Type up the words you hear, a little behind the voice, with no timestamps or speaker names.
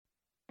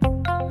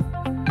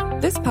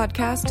This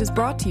podcast is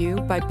brought to you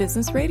by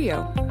Business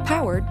Radio,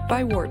 powered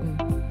by Wharton.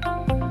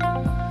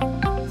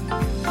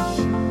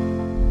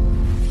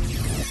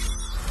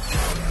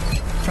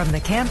 From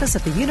the campus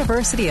of the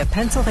University of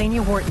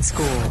Pennsylvania Wharton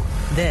School,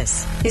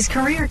 this is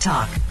Career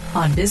Talk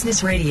on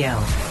Business Radio.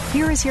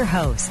 Here is your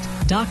host,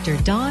 Dr.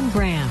 Don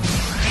Graham.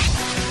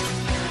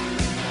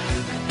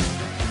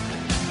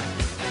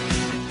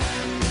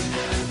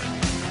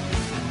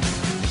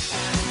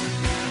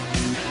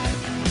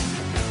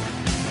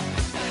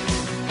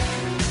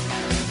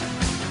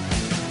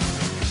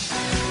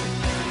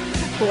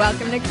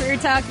 Welcome to Career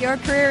Talk, your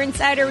career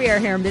insider. We are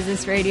here on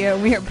Business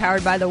Radio. We are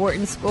powered by the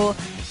Wharton School,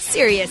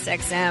 Sirius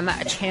XM,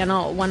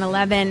 channel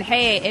 111.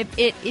 Hey, if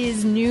it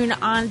is noon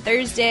on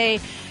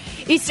Thursday,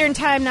 Eastern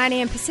Time, 9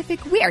 a.m.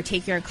 Pacific, we are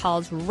taking your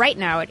calls right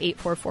now at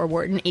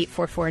 844-WHARTON,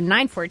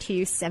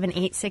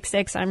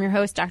 844-942-7866. I'm your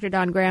host, Dr.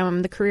 Don Graham.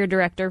 I'm the career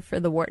director for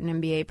the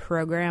Wharton MBA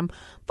program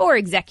for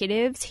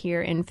executives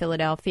here in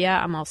Philadelphia.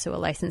 I'm also a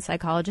licensed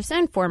psychologist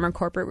and former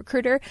corporate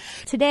recruiter.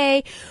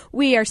 Today,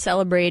 we are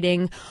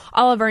celebrating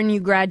all of our new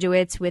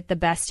graduates with the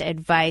best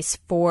advice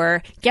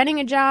for getting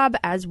a job,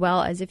 as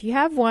well as, if you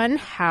have one,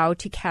 how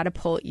to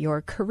catapult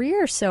your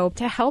career. So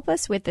to help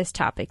us with this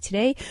topic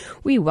today,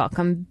 we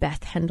welcome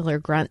Beth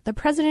Hendler-Grunt, the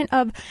president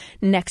of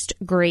Next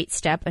Great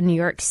Step, a New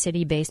York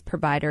City-based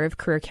provider of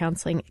career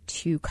counseling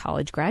to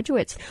college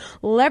graduates.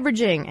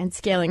 Leveraging and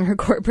scaling her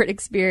corporate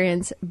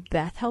experience,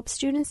 Beth helps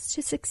students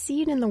to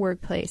succeed in the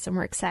workplace, and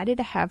we're excited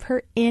to have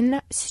her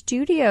in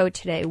studio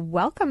today.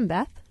 Welcome,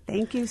 Beth.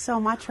 Thank you so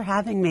much for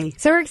having me.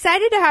 So we're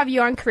excited to have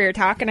you on Career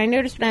Talk, and I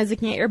noticed when I was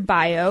looking at your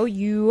bio,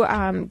 you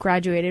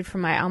graduated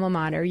from my alma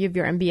mater. You have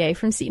your MBA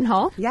from Seton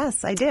Hall.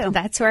 Yes, I do.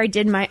 That's where I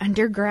did my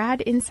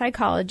undergrad in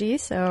psychology.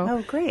 So,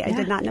 oh, great. I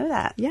did not know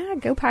that. Yeah,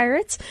 go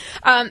Pirates.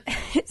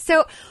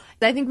 So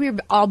I think we've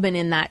all been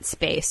in that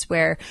space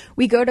where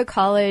we go to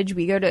college,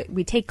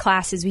 we take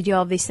classes, we do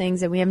all these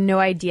things, and we have no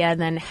idea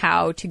then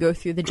how to go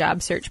through the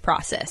job search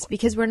process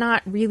because we're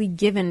not really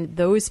given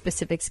those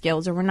specific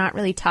skills, or we're not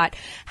really taught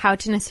how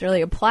to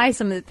necessarily apply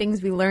some of the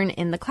things we learn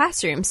in the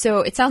classroom. So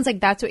it sounds like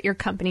that's what your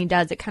company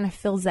does. It kind of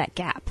fills that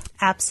gap.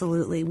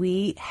 Absolutely.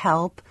 We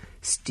help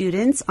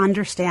students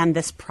understand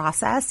this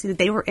process.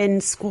 They were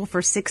in school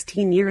for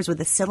 16 years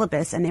with a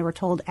syllabus, and they were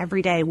told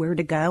every day where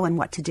to go and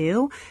what to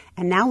do.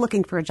 And now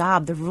looking for a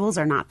job, the rules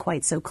are not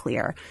quite so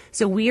clear.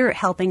 So we are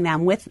helping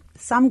them with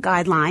some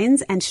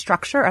guidelines and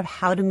structure of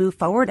how to move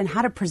forward and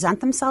how to present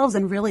themselves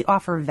and really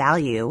offer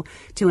value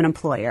to an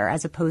employer,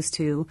 as opposed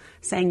to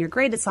saying you're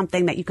great at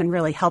something that you can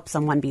really help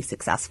someone be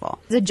successful.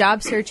 The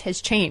job search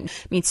has changed.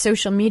 I mean,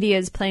 social media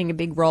is playing a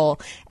big role,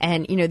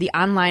 and, you know, the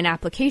online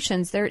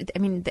applications,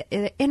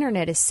 the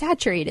internet is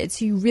saturated,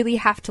 so you really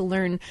have to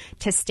learn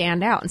to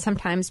stand out. And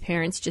sometimes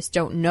parents just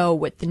don't know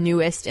what the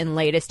newest and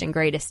latest and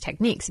greatest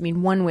techniques. I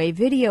mean, one-way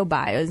video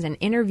bios and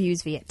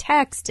interviews via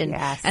text and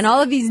and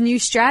all of these new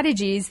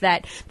strategies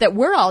that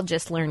we're all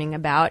just learning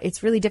about.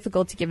 It's really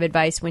difficult to give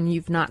advice when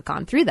you've not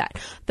gone through that.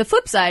 The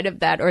flip side of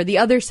that, or the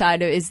other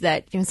side, is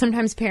that, you know,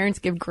 sometimes parents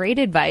give great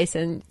advice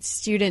and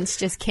students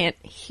just can't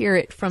hear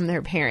it from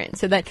their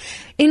parents. So that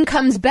in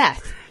comes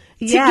Beth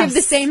to give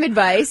the same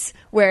advice,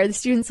 where the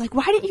student's like,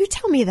 why didn't you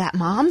tell me that,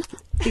 Mom?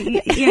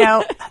 You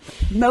know,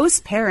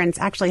 most parents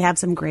actually have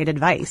some great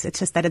advice. It's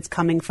just that it's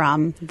coming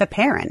from the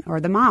parent or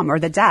the mom or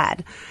the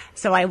dad.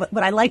 So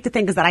what I like to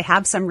think is that I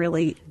have some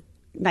really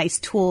nice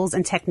tools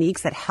and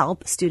techniques that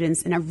help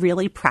students in a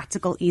really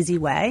practical, easy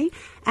way.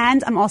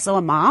 And I'm also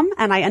a mom,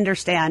 and I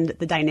understand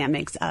the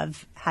dynamics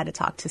of how to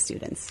talk to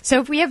students.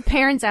 So if we have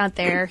parents out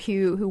there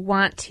who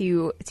want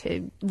to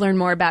learn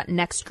more about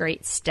Next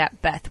Great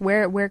Step, Beth,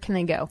 where can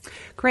they go?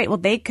 Great. Well,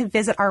 they could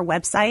visit our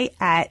website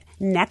at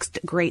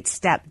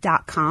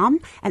nextgreatstep.com.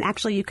 And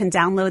actually, you can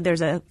download,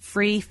 there's a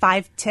free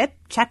 5-tip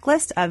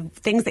checklist of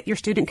things that your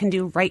student can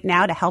do right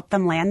now to help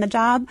them land the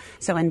job.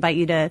 So I invite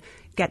you to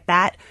get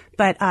that.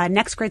 But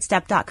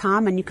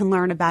nextgreatstep.com, and you can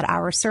learn about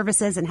our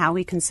services and how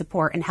we can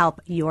support and help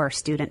your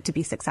student to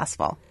be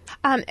successful.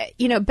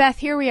 You know, Beth,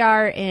 here we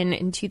are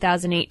in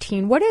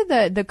 2018. What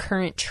are the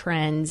current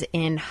trends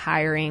in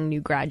hiring new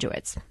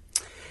graduates?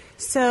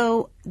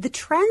 So the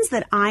trends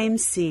that I'm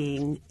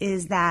seeing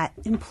is that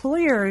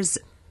employers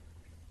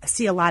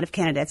see a lot of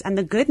candidates. And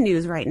the good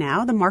news right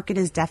now, the market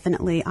is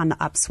definitely on the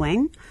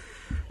upswing.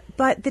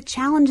 But the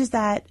challenge is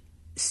that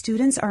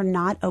students are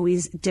not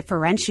always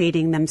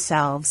differentiating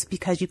themselves,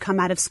 because you come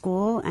out of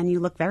school and you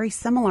look very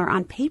similar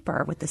on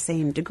paper with the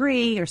same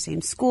degree or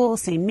same school,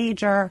 same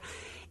major.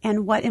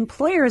 And what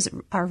employers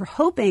are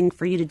hoping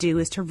for you to do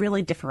is to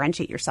really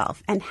differentiate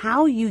yourself. And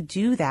how you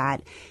do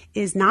that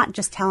is not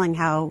just telling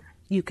how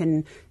you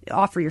can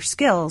offer your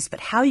skills, but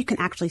how you can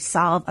actually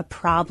solve a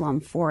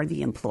problem for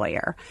the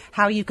employer,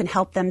 how you can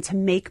help them to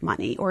make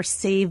money or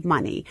save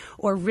money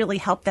or really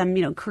help them,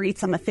 you know, create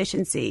some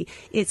efficiency.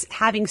 It's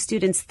having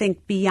students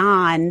think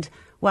beyond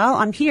well,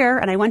 I'm here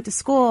and I went to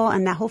school,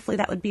 and that hopefully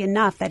that would be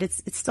enough, that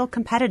it's still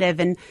competitive,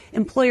 and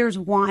employers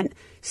want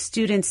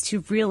students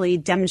to really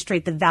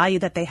demonstrate the value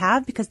that they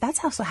have, because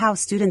that's also how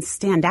students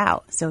stand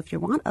out. So if you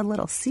want a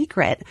little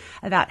secret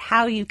about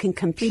how you can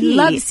compete. We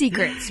love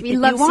secrets. We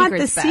love secrets, If you want the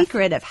Beth.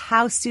 secret of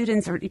how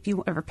students, or if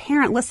you are a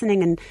parent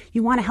listening and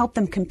you want to help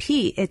them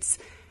compete, it's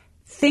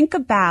think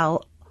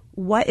about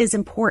what is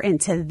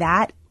important to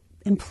that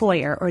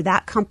employer or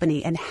that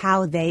company and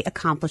how they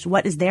accomplish,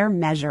 what is their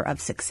measure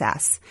of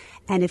success.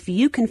 And if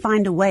you can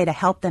find a way to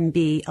help them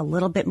be a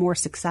little bit more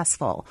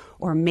successful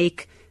or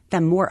make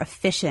them more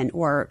efficient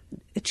or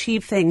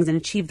achieve things and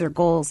achieve their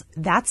goals,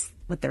 that's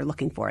what they're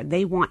looking for.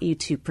 They want you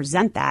to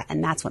present that,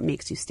 and that's what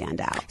makes you stand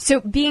out.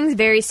 So being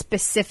very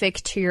specific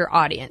to your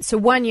audience. So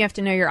one, you have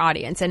to know your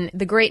audience. And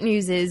the great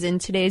news is in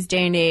today's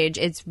day and age,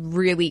 it's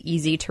really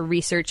easy to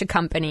research a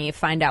company,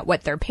 find out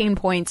what their pain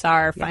points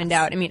are, find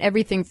out,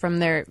 everything from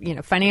their,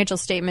 financial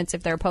statements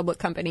if they're a public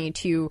company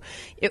to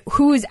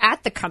who's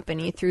at the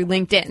company through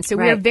LinkedIn. So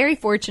we're very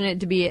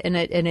fortunate to be in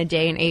a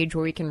day and age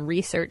where we can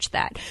research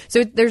that.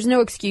 So there's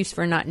no excuse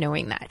for not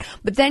knowing that.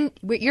 But then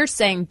what you're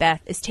saying,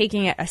 Beth, is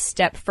taking it a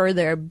step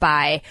further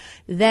by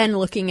then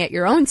looking at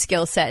your own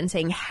skill set and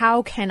saying,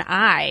 how can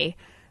I,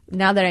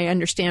 now that I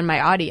understand my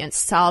audience,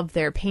 solve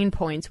their pain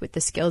points with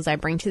the skills I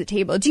bring to the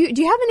table? Do you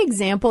have an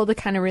example to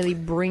kind of really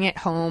bring it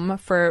home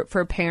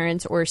for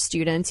parents or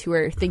students who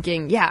are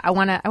thinking, I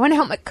want to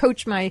help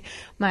coach my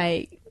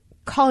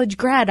college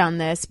grad on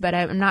this, but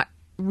I'm not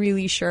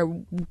really sure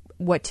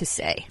what to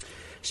say?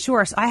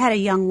 Sure. So I had a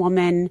young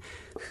woman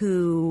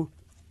who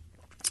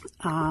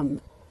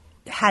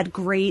had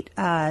great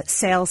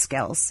sales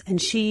skills,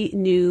 and she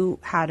knew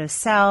how to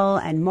sell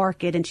and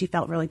market, and she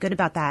felt really good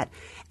about that.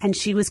 And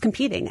she was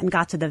competing and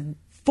got to the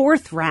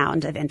 4th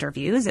round of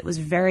interviews. It was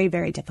very,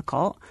 very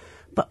difficult.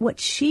 But what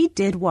she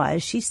did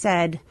was she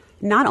said,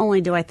 not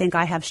only do I think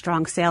I have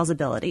strong sales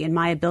ability and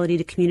my ability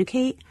to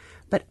communicate,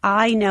 but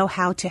I know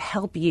how to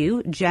help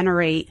you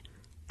generate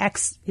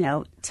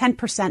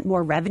 10%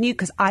 more revenue,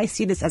 because I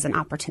see this as an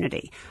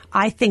opportunity.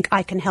 I think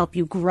I can help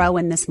you grow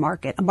in this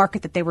market, a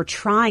market that they were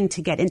trying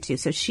to get into.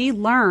 So she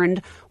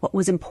learned what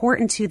was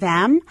important to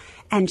them,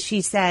 and she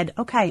said,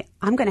 okay,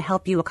 I'm going to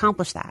help you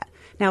accomplish that.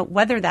 Now,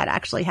 whether that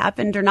actually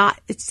happened or not,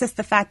 it's just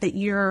the fact that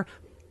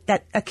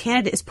that a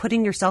candidate is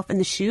putting yourself in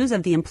the shoes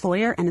of the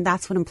employer, and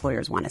that's what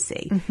employers want to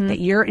see,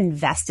 that you're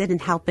invested in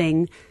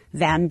helping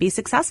them be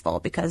successful,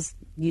 because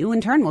you in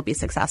turn will be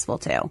successful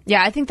too.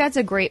 Yeah, I think that's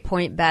a great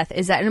point, Beth,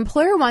 is that an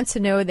employer wants to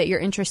know that you're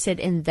interested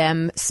in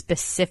them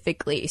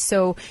specifically.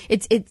 So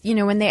it's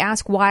when they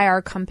ask why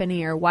our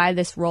company or why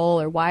this role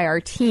or why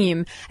our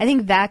team, I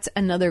think that's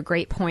another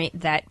great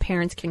point that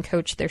parents can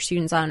coach their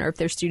students on, or if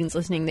there's students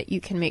listening, that you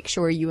can make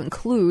sure you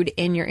include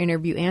in your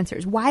interview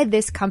answers. Why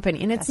this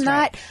company? And it's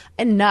not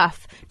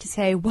enough to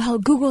say, well,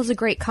 Google's a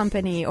great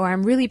company, or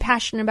I'm really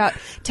passionate about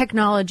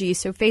technology,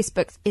 so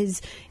Facebook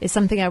is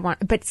something I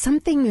want, but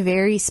something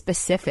very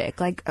specific,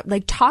 like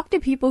talk to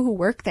people who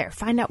work there,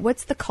 find out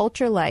what's the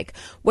culture like,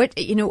 what,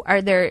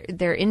 are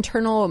their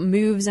internal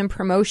moves and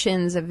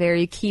promotions a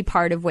very key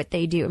part of what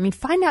they do.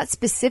 Find out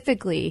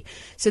specifically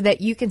so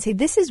that you can say,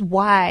 this is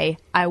why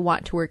I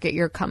want to work at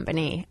your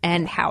company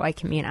and how I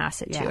can be an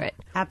asset to it.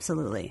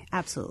 Absolutely.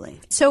 Absolutely.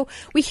 So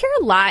we hear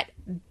a lot,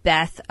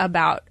 Beth,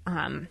 about,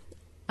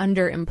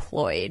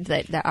 underemployed,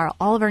 that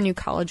all of our new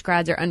college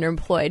grads are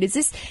underemployed. Is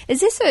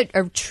this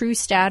a true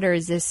stat, or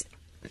is this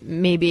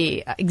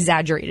maybe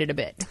exaggerated a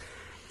bit?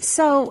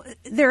 So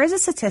there is a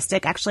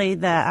statistic. Actually,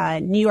 the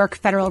New York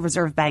Federal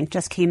Reserve Bank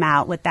just came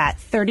out with that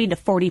 30 to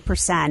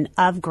 40%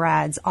 of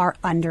grads are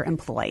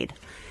underemployed.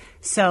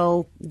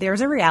 So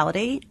there's a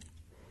reality.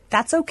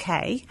 That's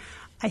okay.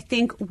 I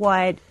think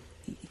what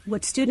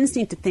students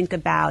need to think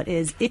about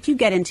is, if you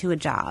get into a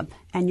job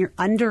and you're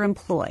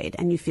underemployed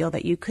and you feel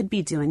that you could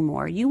be doing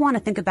more, you want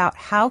to think about,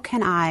 how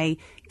can I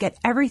get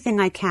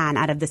everything I can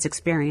out of this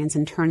experience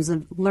in terms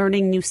of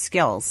learning new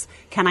skills?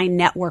 Can I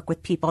network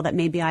with people that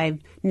maybe I've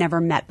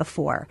never met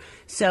before?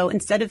 So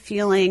instead of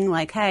feeling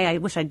like, hey, I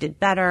wish I did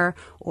better,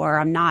 or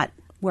I'm not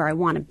where I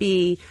want to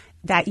be,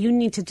 that you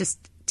need to just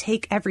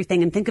take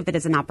everything and think of it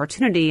as an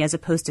opportunity, as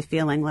opposed to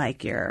feeling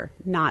like you're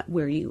not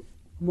where you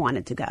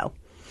wanted to go.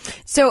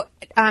 So,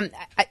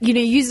 you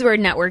use the word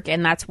network,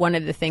 and that's one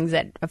of the things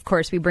that, of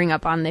course, we bring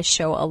up on this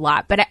show a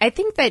lot. But I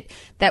think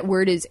that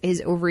word is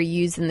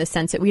overused in the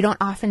sense that we don't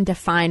often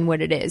define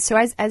what it is. So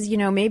as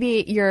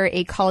maybe you're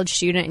a college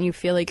student and you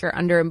feel like you're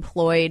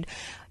underemployed,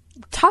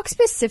 talk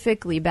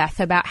specifically,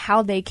 Beth, about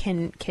how they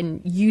can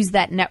use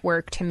that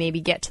network to maybe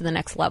get to the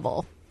next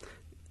level.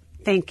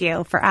 Thank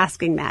you for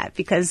asking that,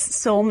 because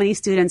so many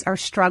students are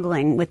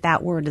struggling with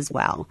that word as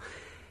well,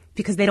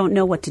 because they don't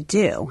know what to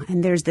do.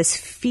 And there's this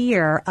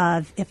fear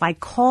of, if I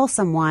call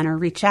someone or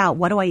reach out,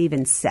 what do I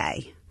even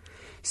say?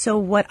 So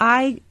what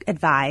I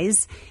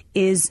advise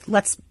is,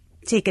 let's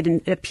take it in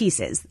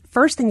pieces.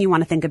 First thing you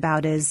want to think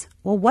about is,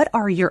 well, what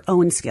are your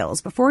own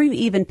skills? Before you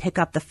even pick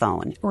up the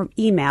phone or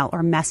email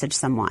or message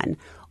someone,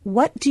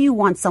 what do you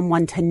want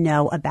someone to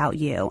know about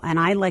you? And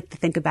I like to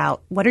think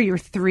about what are your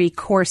 3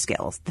 core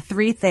skills, the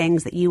 3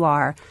 things that you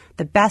are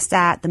the best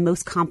at, the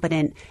most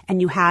competent,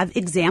 and you have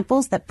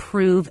examples that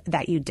prove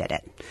that you did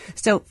it.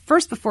 So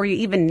first, before you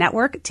even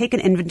network, take an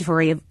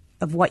inventory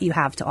of what you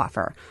have to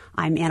offer.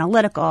 I'm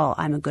analytical.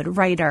 I'm a good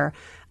writer.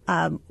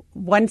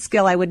 One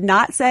skill I would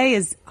not say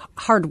is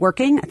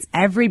hardworking.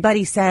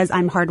 Everybody says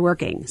I'm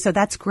hardworking. So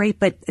that's great,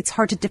 but it's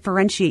hard to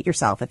differentiate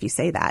yourself if you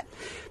say that.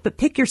 But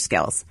pick your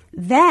skills.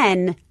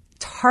 Then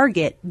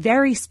target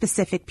very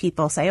specific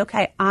people. Say,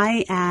 okay,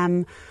 I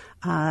am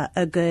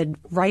a good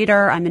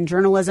writer. I'm in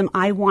journalism.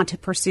 I want to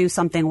pursue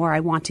something where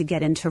I want to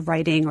get into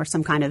writing or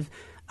some kind of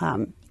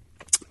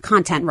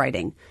content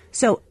writing.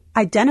 So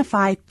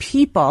identify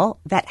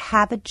people that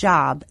have a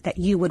job that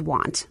you would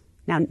want.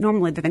 Now,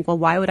 normally they think, well,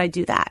 why would I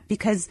do that?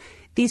 Because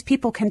these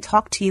people can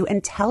talk to you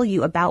and tell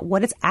you about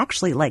what it's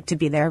actually like to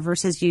be there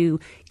versus you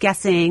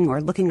guessing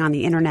or looking on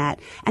the internet.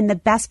 And the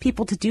best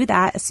people to do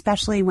that,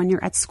 especially when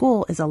you're at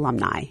school, is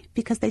alumni,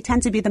 because they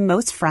tend to be the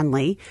most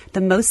friendly,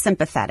 the most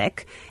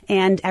sympathetic,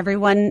 and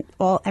everyone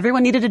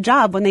needed a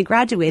job when they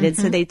graduated,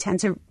 so they tend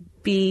to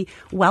be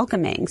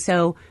welcoming.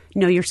 So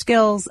know your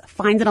skills,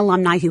 find an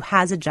alumni who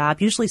has a job,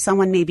 usually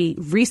someone maybe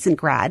recent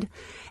grad,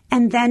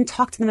 and then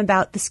talk to them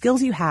about the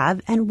skills you have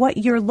and what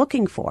you're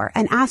looking for,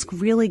 and ask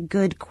really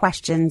good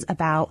questions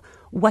about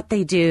what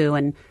they do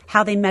and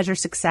how they measure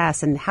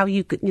success and how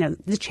you could,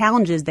 the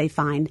challenges they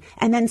find,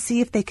 and then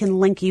see if they can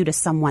link you to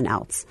someone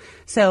else.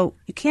 So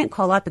you can't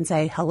call up and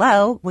say,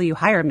 hello, will you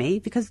hire me?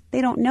 Because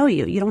they don't know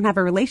you. You don't have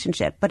a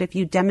relationship. But if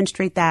you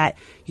demonstrate that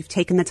you've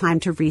taken the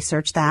time to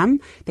research them,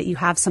 that you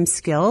have some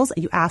skills,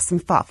 you ask some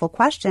thoughtful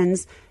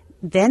questions,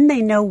 then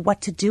they know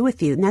what to do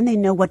with you. And then they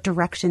know what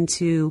direction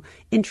to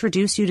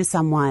introduce you to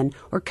someone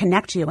or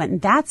connect you.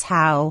 And that's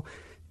how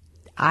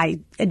I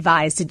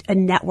advise a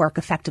network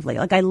effectively.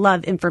 Like, I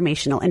love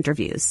informational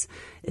interviews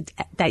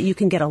that you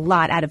can get a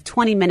lot out of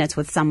 20 minutes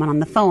with someone on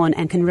the phone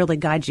and can really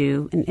guide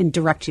you and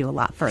direct you a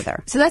lot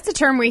further. So that's a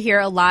term we hear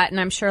a lot, and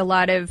I'm sure a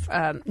lot of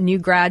new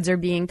grads are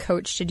being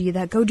coached to do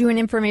that. Go do an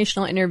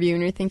informational interview,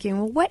 and you're thinking,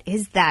 well, what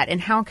is that,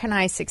 and how can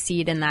I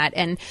succeed in that?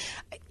 And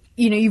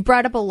you've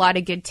brought up a lot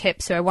of good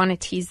tips, so I want to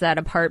tease that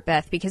apart,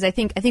 Beth, because I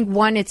think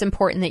one, it's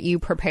important that you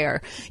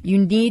prepare. You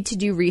need to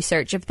do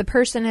research. If the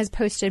person has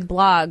posted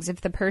blogs,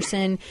 if the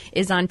person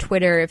is on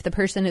Twitter, if the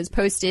person has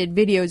posted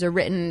videos or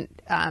written,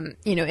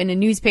 in a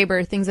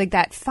newspaper, things like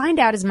that, find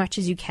out as much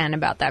as you can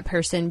about that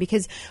person,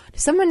 because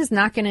someone is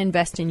not going to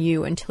invest in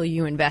you until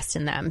you invest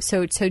in them.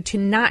 So to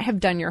not have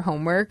done your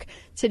homework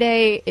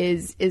today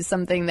is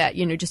something that,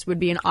 just would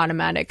be an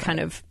automatic kind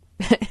of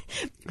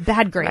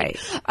bad grade.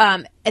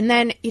 Right. And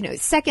then,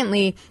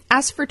 secondly,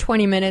 ask for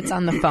 20 minutes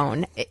on the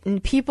phone.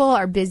 And people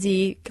are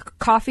busy.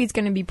 Coffee's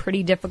going to be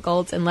pretty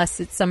difficult unless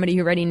it's somebody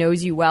who already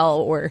knows you well,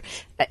 or,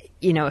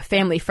 a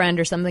family friend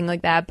or something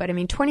like that. But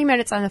 20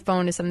 minutes on the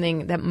phone is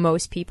something that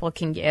most people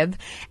can give.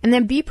 And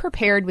then be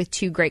prepared with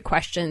 2 great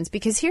questions,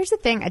 because here's the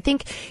thing. I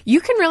think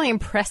you can really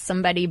impress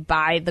somebody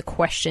by the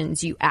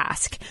questions you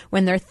ask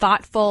when they're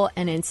thoughtful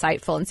and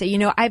insightful, and say,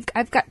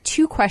 I've got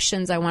 2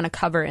 questions I want to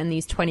cover in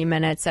these 20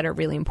 minutes that are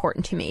really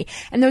important to me.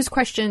 And those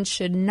questions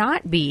should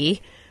not be,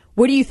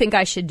 what do you think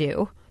I should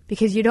do?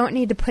 Because you don't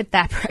need to put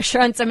that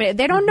pressure on somebody.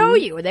 They don't know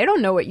you. They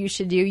don't know what you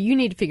should do. You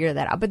need to figure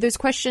that out. But those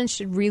questions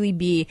should really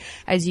be,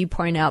 as you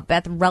point out,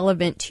 Beth,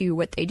 relevant to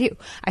what they do.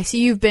 I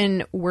see you've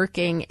been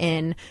working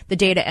in the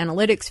data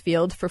analytics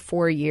field for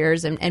 4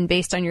 years, and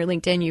based on your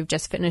LinkedIn, you've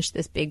just finished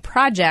this big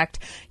project.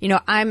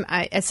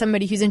 As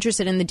somebody who's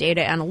interested in the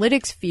data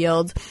analytics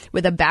field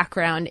with a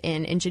background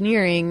in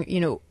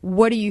engineering,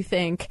 what do you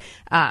think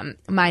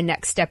my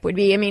next step would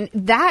be?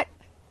 That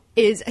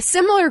is a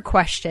similar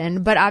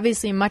question, but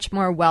obviously much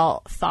more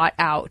well thought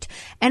out.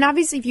 And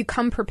obviously, if you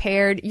come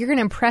prepared, you're going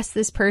to impress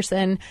this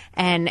person,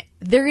 and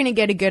they're going to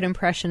get a good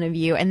impression of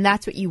you. And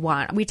that's what you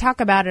want. We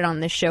talk about it on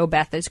this show,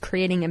 Beth, as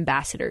creating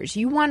ambassadors.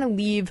 You want to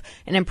leave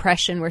an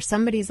impression where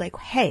somebody's like,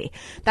 hey,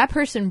 that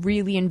person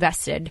really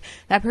invested.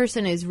 That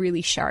person is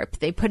really sharp.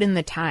 They put in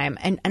the time,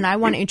 and I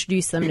want to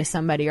introduce them to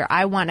somebody, or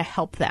I want to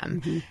help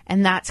them. Mm-hmm.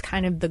 And that's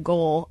kind of the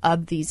goal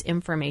of these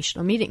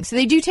informational meetings. So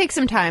they do take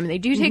some time. They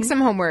do take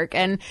some homework,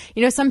 and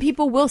some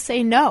people will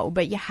say no,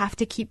 but you have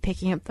to keep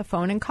picking up the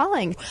phone and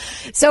calling.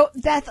 So,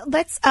 Beth,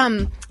 let's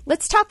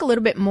talk a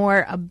little bit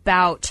more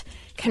about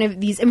kind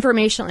of these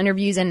informational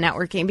interviews and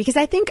networking, because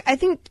I think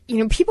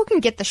people can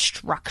get the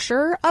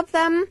structure of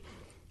them,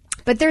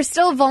 but there's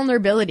still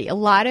vulnerability. A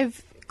lot of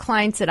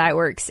clients that I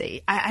work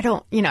say,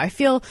 I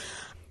feel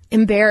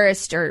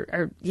embarrassed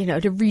or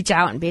to reach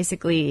out and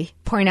basically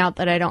point out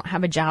that I don't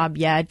have a job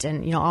yet,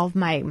 and all of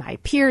my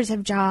peers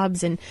have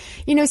jobs, and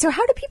so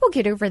how do people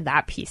get over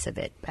that piece of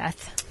it,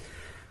 Beth?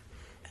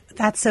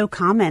 That's so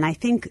common. I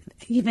think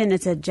even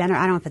it's I don't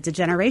know if it's a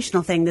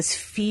generational thing, this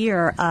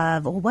fear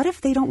of, well, what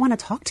if they don't want to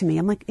talk to me?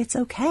 I'm like, it's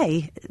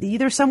okay.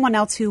 There's someone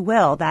else who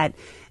will. That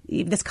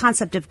this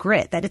concept of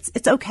grit, that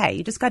it's okay.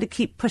 You just got to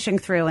keep pushing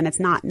through, and it's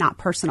not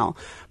personal.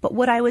 But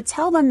what I would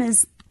tell them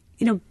is,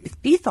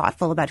 be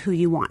thoughtful about who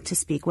you want to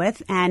speak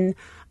with. And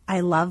I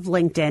love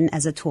LinkedIn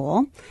as a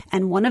tool.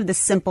 And one of the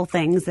simple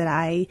things that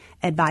I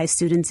advise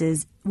students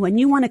is when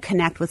you want to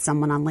connect with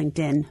someone on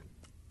LinkedIn,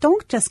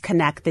 don't just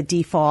connect the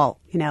default,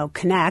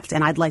 connect,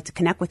 and I'd like to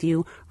connect with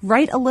you.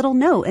 Write a little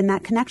note in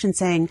that connection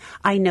saying,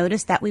 I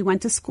noticed that we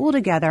went to school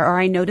together, or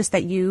I noticed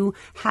that you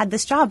had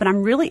this job, and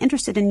I'm really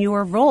interested in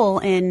your role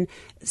in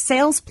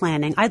sales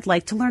planning. I'd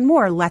like to learn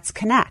more. Let's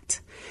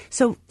connect.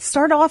 So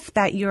start off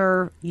that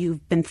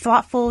you've been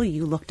thoughtful,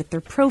 you looked at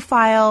their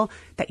profile,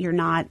 that you're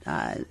not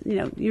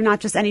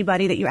just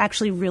anybody, that you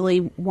actually really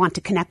want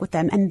to connect with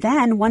them. And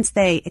then once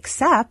they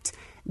accept,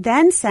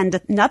 then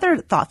send another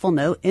thoughtful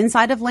note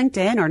inside of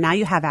LinkedIn, or now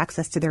you have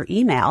access to their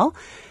email.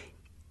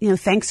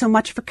 Thanks so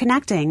much for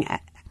connecting.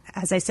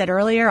 As I said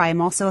earlier, I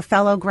am also a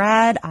fellow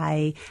grad.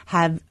 I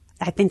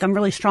think I'm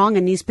really strong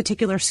in these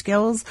particular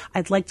skills.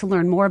 I'd like to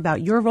learn more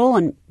about your role,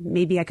 and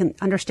maybe I can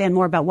understand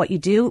more about what you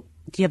do.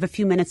 Do you have a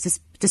few minutes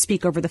to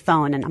speak over the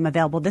phone? And I'm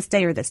available this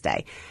day or this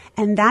day.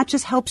 And that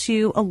just helps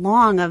you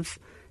along of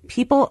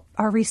people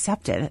are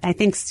receptive. I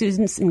think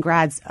students and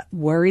grads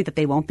worry that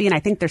they won't be. And I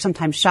think they're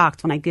sometimes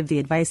shocked when I give the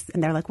advice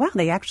and they're like, wow,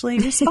 they actually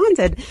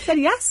responded. Said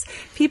yes.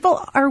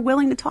 People are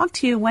willing to talk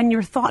to you when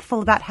you're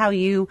thoughtful about how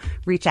you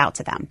reach out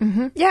to them.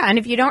 Mm-hmm. Yeah. And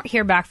if you don't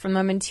hear back from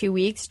them in 2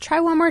 weeks, try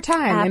one more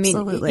time.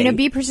 Absolutely. I mean,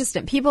 be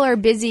persistent. People are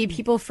busy.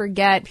 People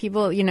forget.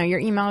 People, your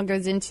email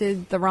goes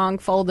into the wrong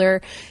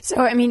folder.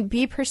 So,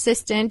 be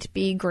persistent,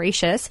 be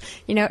gracious.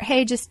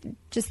 Hey, just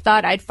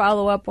thought I'd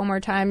follow up one more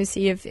time to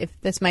see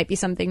if this might be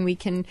something we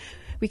can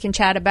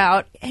chat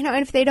about, and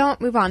if they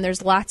don't, move on.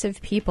 There's lots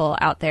of people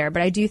out there,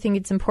 but I do think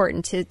it's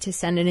important to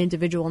send an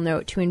individual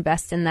note, to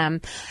invest in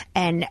them.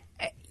 And,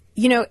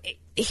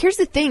 here's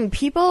the thing,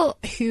 people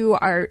who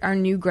are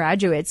new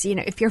graduates,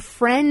 if your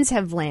friends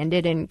have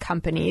landed in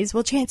companies,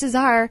 well, chances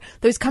are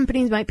those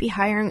companies might be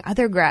hiring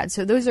other grads.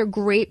 So those are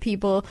great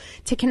people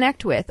to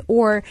connect with.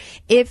 Or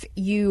if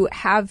you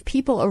have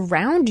people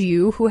around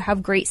you who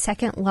have great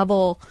second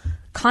level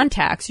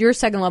contacts, your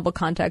second level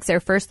contacts,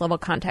 their first level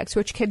contacts,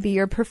 which could be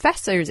your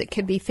professors, it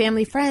could be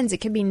family friends, it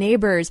could be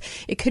neighbors,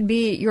 it could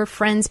be your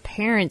friends'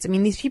 parents.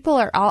 These people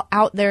are all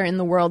out there in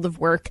the world of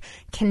work,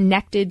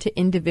 connected to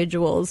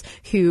individuals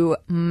who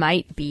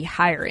might be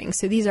hiring.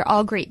 So these are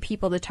all great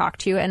people to talk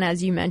to. And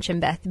as you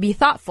mentioned, Beth, be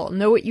thoughtful.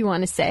 Know what you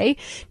want to say.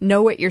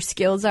 Know what your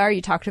skills are.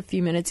 You talked a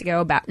few minutes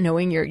ago about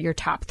knowing your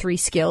top 3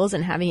 skills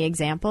and having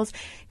examples.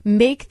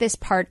 Make this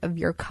part of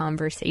your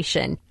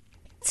conversation.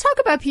 Let's talk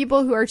about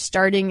people who are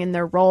starting in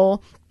their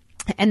role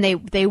and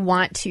they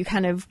want to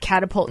kind of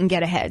catapult and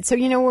get ahead. So,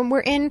 when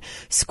we're in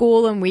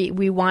school and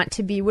we want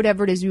to be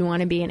whatever it is we want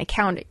to be, an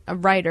accountant, a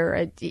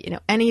writer,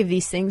 any of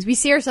these things, we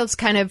see ourselves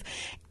kind of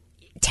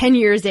 10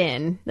 years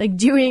in, like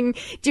doing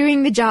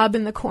the job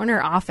in the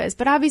corner office.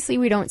 But obviously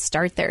we don't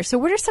start there. So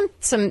what are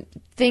some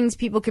things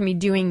people can be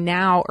doing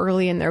now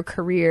early in their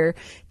career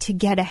to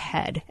get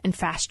ahead and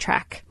fast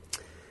track?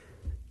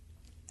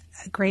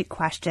 Great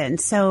question.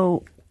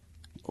 So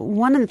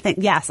one of the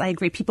things, yes, I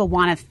agree. People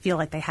want to feel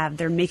like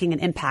they're making an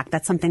impact.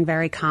 That's something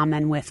very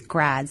common with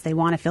grads. They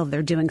want to feel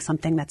they're doing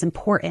something that's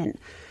important,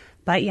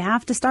 but you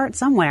have to start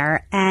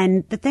somewhere.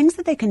 And the things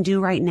that they can do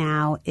right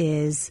now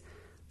is,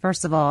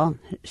 first of all,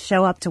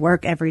 show up to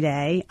work every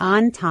day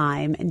on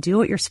time and do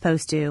what you're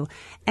supposed to.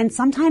 And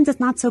sometimes it's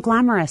not so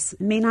glamorous.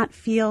 It may not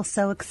feel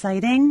so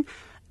exciting,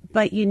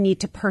 but you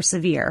need to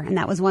persevere. And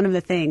that was one of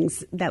the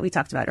things that we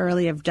talked about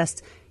earlier of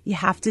just, you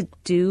have to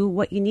do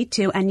what you need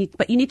to,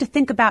 but you need to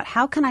think about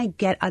how can I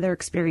get other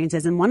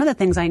experiences. And one of the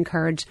things I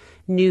encourage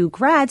new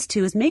grads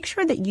to is make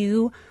sure that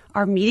you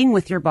are meeting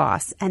with your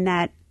boss and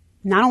that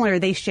not only are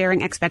they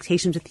sharing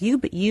expectations with you,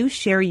 but you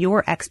share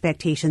your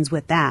expectations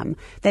with them.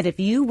 That if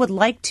you would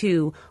like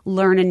to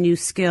learn a new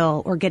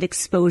skill or get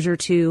exposure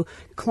to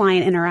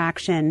client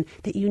interaction,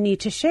 that you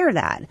need to share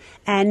that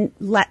and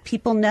let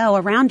people know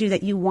around you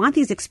that you want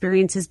these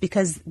experiences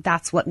because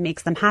that's what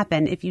makes them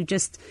happen. If you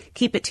just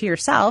keep it to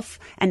yourself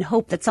and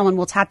hope that someone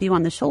will tap you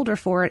on the shoulder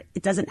for it,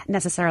 it doesn't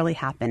necessarily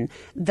happen.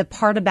 The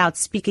part about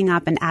speaking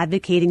up and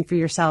advocating for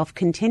yourself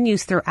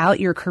continues throughout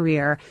your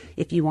career.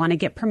 If you want to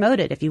get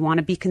promoted, if you want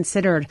to be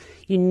considered,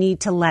 you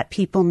need to let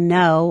people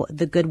know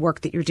the good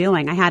work that you're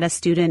doing. I had a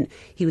student,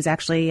 he was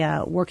actually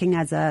working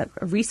as a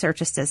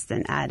research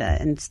assistant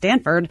in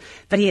Stanford,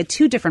 but he had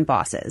 2 different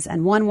bosses,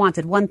 and one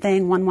wanted one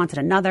thing, one wanted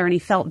another, and he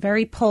felt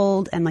very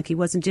pulled and like he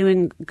wasn't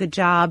doing a good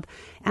job.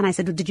 And I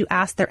said, well, did you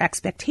ask their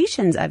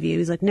expectations of you?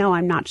 He's like, no,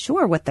 I'm not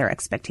sure what their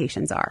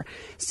expectations are.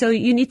 So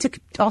you need to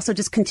also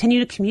just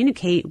continue to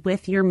communicate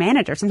with your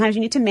manager. Sometimes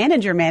you need to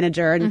manage your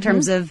manager in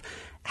terms of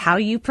how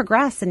you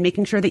progress and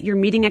making sure that you're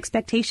meeting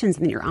expectations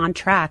and that you're on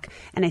track.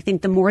 And I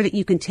think the more that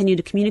you continue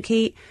to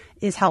communicate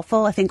is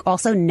helpful. I think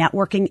also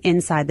networking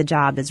inside the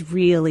job is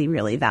really,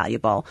 really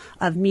valuable,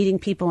 of meeting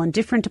people in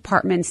different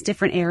departments,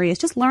 different areas,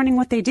 just learning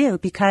what they do,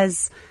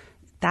 because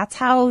that's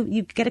how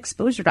you get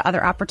exposure to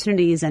other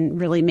opportunities and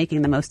really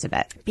making the most of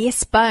it. Be a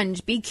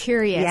sponge. Be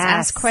curious. Yes.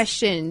 Ask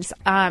questions.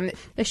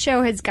 The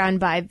show has gone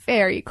by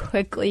very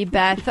quickly,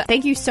 Beth.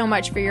 Thank you so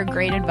much for your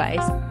great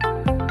advice.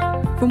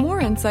 For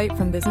more insight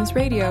from Business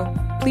Radio,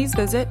 please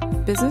visit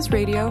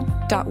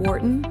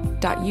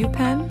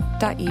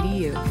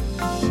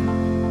businessradio.wharton.upenn.edu.